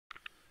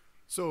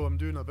So I'm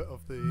doing a bit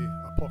of the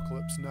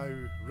Apocalypse Now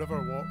river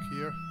walk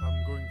here.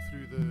 I'm going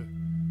through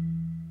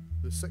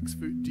the 6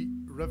 foot deep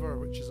river,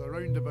 which is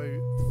around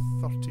about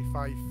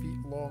 35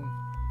 feet long,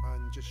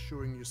 and just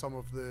showing you some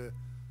of the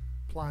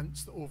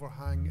plants that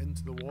overhang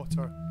into the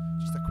water.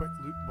 Just a quick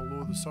look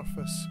below the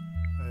surface,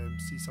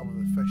 see some of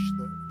the fish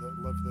that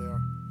live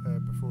there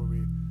before we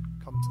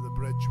come to the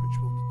bridge, which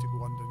we'll need to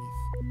go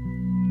underneath.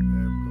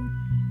 We've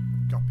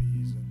got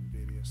guppies and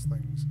various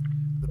things.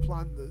 The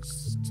plant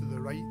that's to the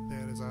right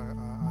there is a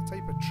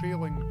type of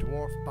trailing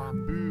dwarf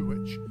bamboo,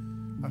 which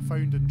I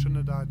found in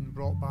Trinidad and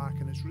brought back,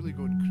 and it's really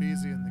going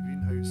crazy in the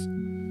greenhouse.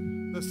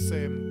 This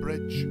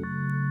bridge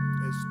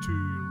is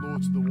too low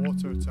to the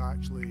water to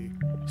actually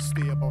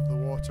stay above the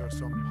water,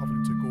 so I'm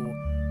having to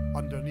go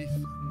underneath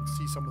and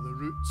see some of the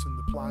roots and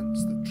the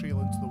plants that trail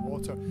into the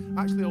water.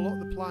 Actually, a lot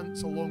of the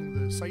plants along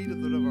the side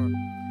of the river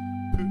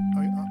put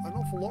an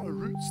awful lot of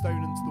roots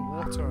down into the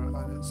water,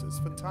 and it's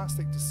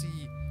fantastic to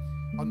see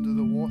under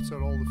the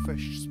water all the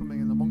fish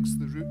swimming in amongst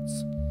the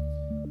roots.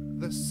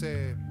 This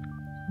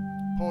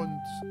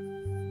pond,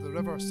 the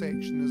river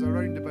section, is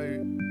around about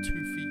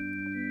 2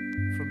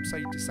 feet from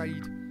side to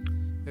side,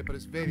 but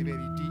it's very,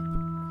 very deep.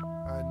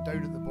 And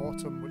down at the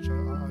bottom, which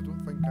I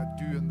don't think I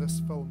do in this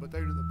film, but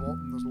down at the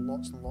bottom there's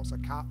lots and lots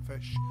of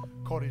catfish,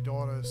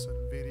 corridorus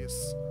and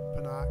various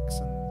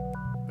pinax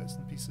and bits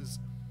and pieces.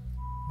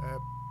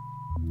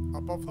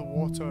 Above the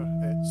water,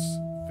 it's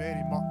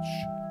very much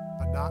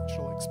a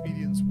natural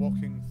experience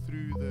walking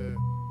through the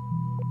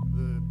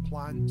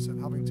plants and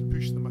having to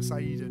push them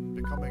aside and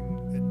becoming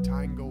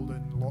entangled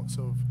in lots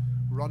of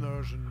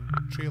runners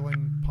and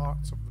trailing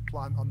parts of the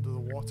plant under the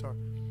water.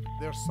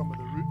 There's some of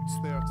the roots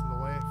there to the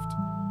left.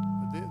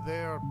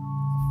 They're a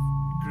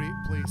great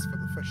place for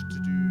the fish to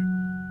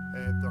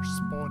do their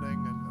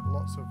spawning, and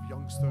lots of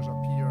youngsters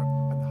appear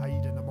and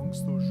hide in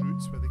amongst those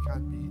roots where they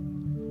can't be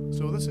eaten.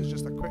 So this is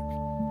just a quick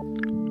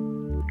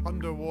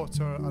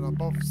underwater and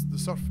above the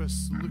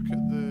surface look at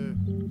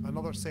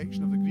another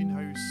section of the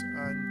greenhouse,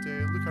 and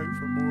look out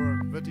for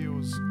more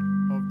videos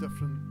of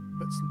different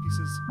bits and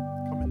pieces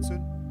coming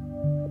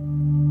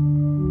soon.